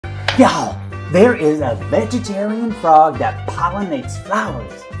Y'all, there is a vegetarian frog that pollinates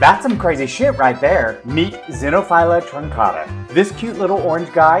flowers. That's some crazy shit right there. Meet Xenophyla truncata. This cute little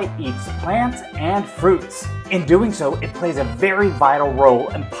orange guy eats plants and fruits. In doing so, it plays a very vital role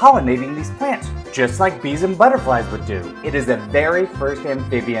in pollinating these plants, just like bees and butterflies would do. It is the very first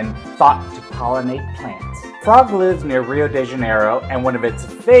amphibian thought to pollinate plants. Frog lives near Rio de Janeiro, and one of its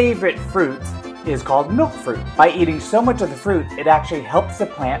favorite fruits is called milk fruit. By eating so much of the fruit, it actually helps the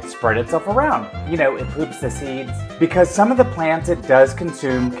plant spread itself around. You know, it poops the seeds. Because some of the plants it does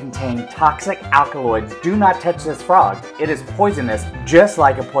consume contain toxic alkaloids, do not touch this frog. It is poisonous, just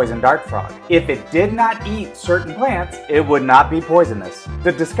like a poison dart frog. If it did not eat certain plants, it would not be poisonous.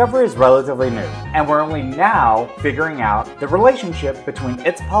 The discovery is relatively new, and we're only now figuring out the relationship between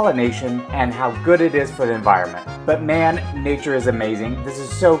its pollination and how good it is for the environment. But man, nature is amazing. This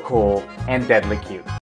is so cool and deadly cute.